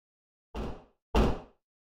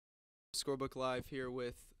Scorebook Live here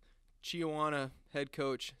with Chiawana head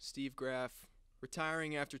coach Steve Graff,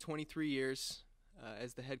 retiring after 23 years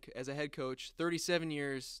as a head coach, 37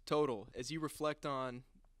 years total. As you reflect on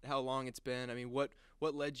how long it's been, I mean, what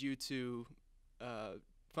led you to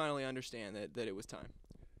finally understand that it was time?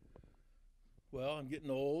 Well, I'm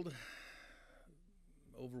getting old,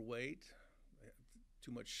 overweight,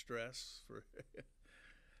 too much stress for.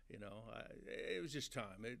 It was just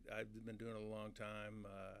time. I've been doing it a long time.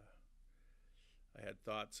 I had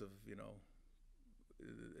thoughts of,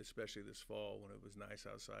 especially this fall when it was nice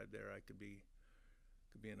outside there, I could be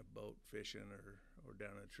in a boat fishing or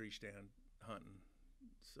down in a tree stand hunting.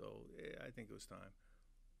 So I think it was time.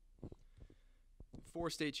 4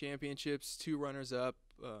 state championships, 2 runners-up,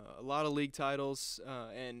 a lot of league titles,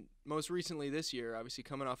 and most recently this year, obviously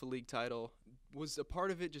coming off a league title. Was a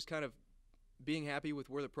part of it just kind of being happy with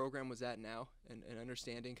where the program was at now and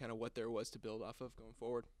understanding kind of what there was to build off of going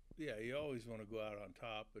forward? Yeah, you always want to go out on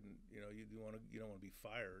top, and you don't want to be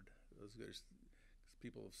fired. Because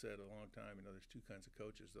people have said a long time, there's 2 kinds of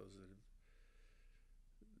coaches: those that have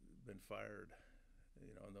been fired,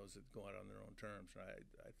 and those that go out on their own terms. And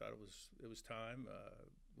I thought it was time.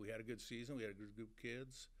 We had a good season. We had a good group of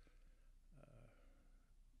kids.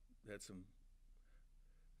 Had some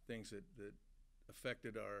things that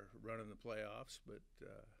affected our run in the playoffs, but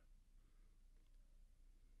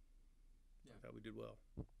I thought we did well.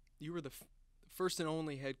 You were the first and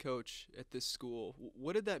only head coach at this school.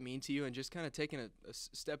 What did that mean to you? And just kind of taking a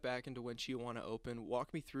step back into when Chiawana opened,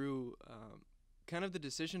 walk me through kind of the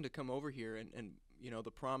decision to come over here and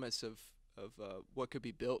the promise of what could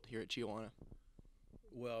be built here at Chiawana.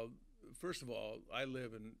 Well, first of all, I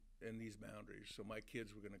live in these boundaries, so my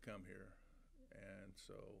kids were going to come here, and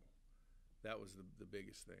so that was the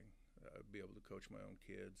biggest thing. Be able to coach my own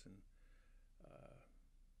kids and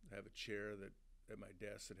have a chair at my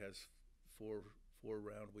desk that has four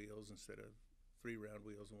round wheels instead of 3 round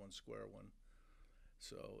wheels and 1 square one.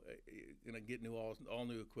 So get all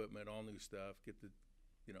new equipment, all new stuff. It's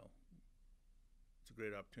a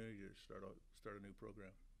great opportunity to start a new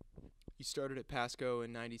program. You started at Pasco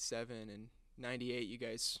in '97, and '98 you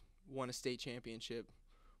guys won a state championship.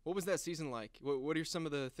 What was that season like? What are some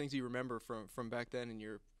of the things you remember from back then? And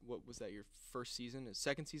what was that, your first season,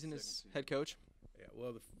 second season as head coach? Yeah,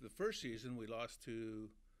 well, the first season we lost to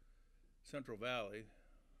Central Valley.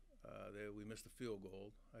 We missed a field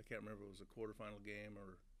goal. I can't remember if it was a quarterfinal game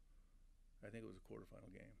or I think it was a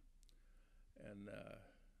quarterfinal game. And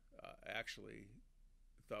actually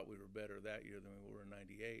thought we were better that year than we were in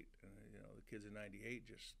 '98. And the kids in '98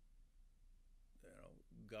 just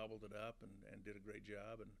gobbled it up and did a great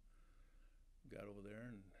job and got over there,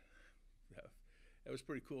 and it was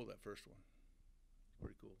pretty cool, that first one.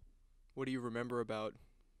 Pretty cool. What do you remember about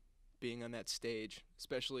being on that stage,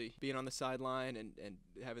 especially being on the sideline and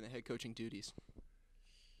having the head coaching duties?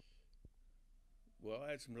 Well,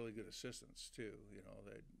 I had some really good assistants too.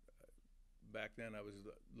 Back then I was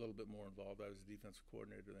a little bit more involved. I was a defensive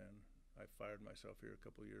coordinator then. I fired myself here a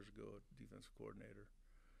couple of years ago, a defensive coordinator,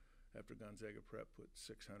 after Gonzaga Prep put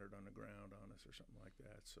 600 on the ground on us or something like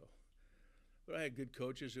that. So, but I had good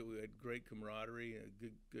coaches. We had great camaraderie,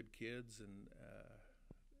 good kids, and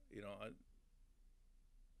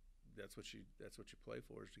that's what you play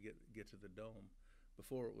for, is to get to the dome.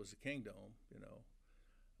 Before it was the King Dome,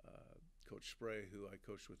 Coach Spray, who I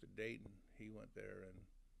coached with at Dayton, he went there, and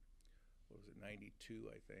what was it, '92,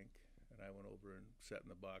 I think, and I went over and sat in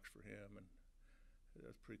the box for him, and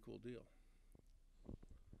that's a pretty cool deal.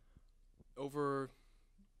 Over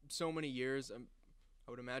so many years, I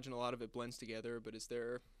would imagine a lot of it blends together, but is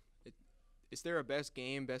there a best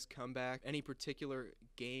game, best comeback, any particular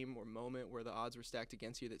game or moment where the odds were stacked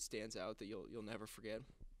against you that stands out that you'll never forget?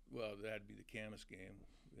 Well, that'd be the Camas game,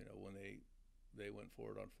 when they went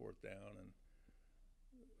for it on 4th down, and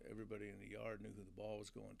everybody in the yard knew who the ball was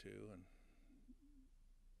going to, and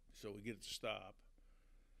so we get it to stop.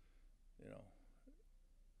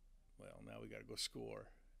 Well, now we got to go score.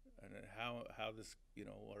 And then how this,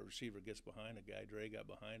 our receiver gets behind a guy, Dre got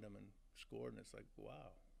behind him and scored, and it's like,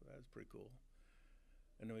 wow, that's pretty cool.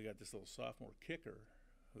 And then we got this little sophomore kicker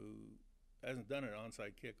who hasn't done an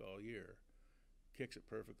onside kick all year, kicks it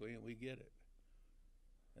perfectly, and we get it.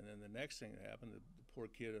 And then the next thing that happened, the poor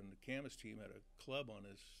kid on the Camas team had a club on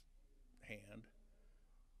his hand.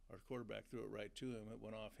 Our quarterback threw it right to him. It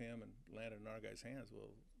went off him and landed in our guy's hands.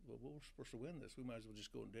 Well, we're supposed to win this. We might as well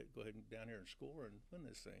just go ahead and down here and score and win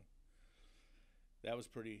this thing. That was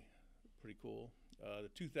pretty cool. The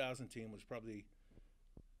 2000 team was probably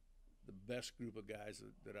the best group of guys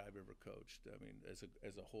that I've ever coached. I mean, as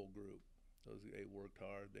a whole group, they worked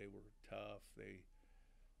hard. They were tough. They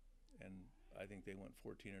and I think they went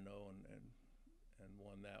 14-0 and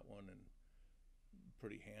won that one, and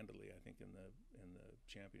pretty handily, I think, in the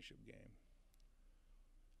championship game.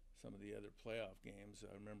 Some of the other playoff games,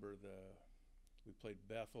 I remember we played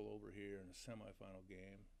Bethel over here in a semifinal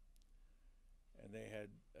game, and they had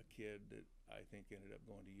a kid that I think ended up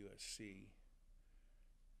going to USC,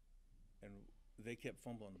 and they kept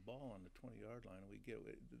fumbling the ball on the 20-yard line, and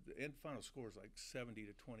the end final score was like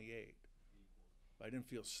 70-28. But I didn't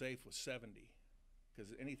feel safe with 70,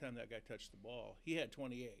 because anytime that guy touched the ball, he had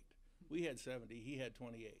 28. We had 70, he had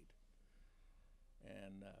 28.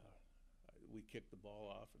 And we kicked the ball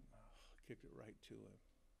off and kicked it right to him.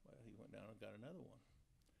 Well, he went down and got another one.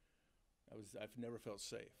 I've never felt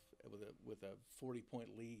safe with a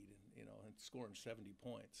 40-point lead, and scoring 70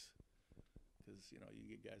 points, because you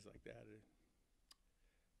get guys like that.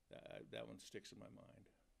 That one sticks in my mind.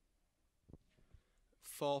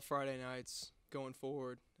 Fall Friday nights going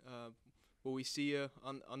forward. Will we see you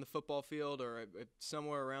on the football field or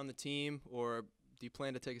somewhere around the team, or do you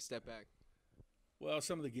plan to take a step back? Well,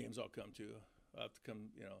 some of the games I'll come to. I'll have to come,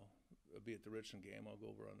 I'll be at the Richland game. I'll go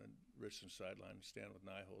over on the Richland sideline and stand with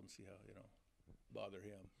Nyhold and see how, bother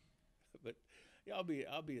him. But yeah, I'll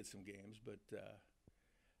be at some games. But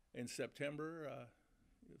in September,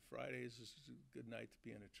 Fridays is a good night to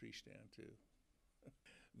be in a tree stand too.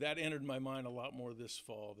 That entered my mind a lot more this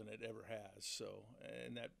fall than it ever has. So,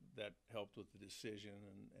 and that helped with the decision.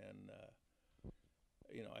 And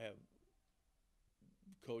I have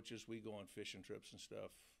coaches. We go on fishing trips and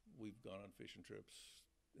stuff. We've gone on fishing trips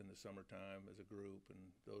in the summertime as a group, and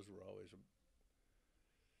those were always a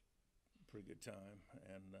pretty good time.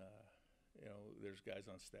 And there's guys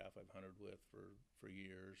on staff I've hunted with for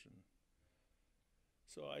years, and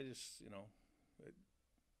so I just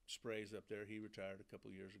Spray's up there. He retired a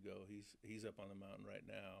couple years ago. He's up on the mountain right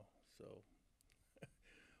now. So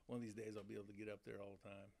one of these days I'll be able to get up there all the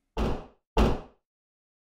time.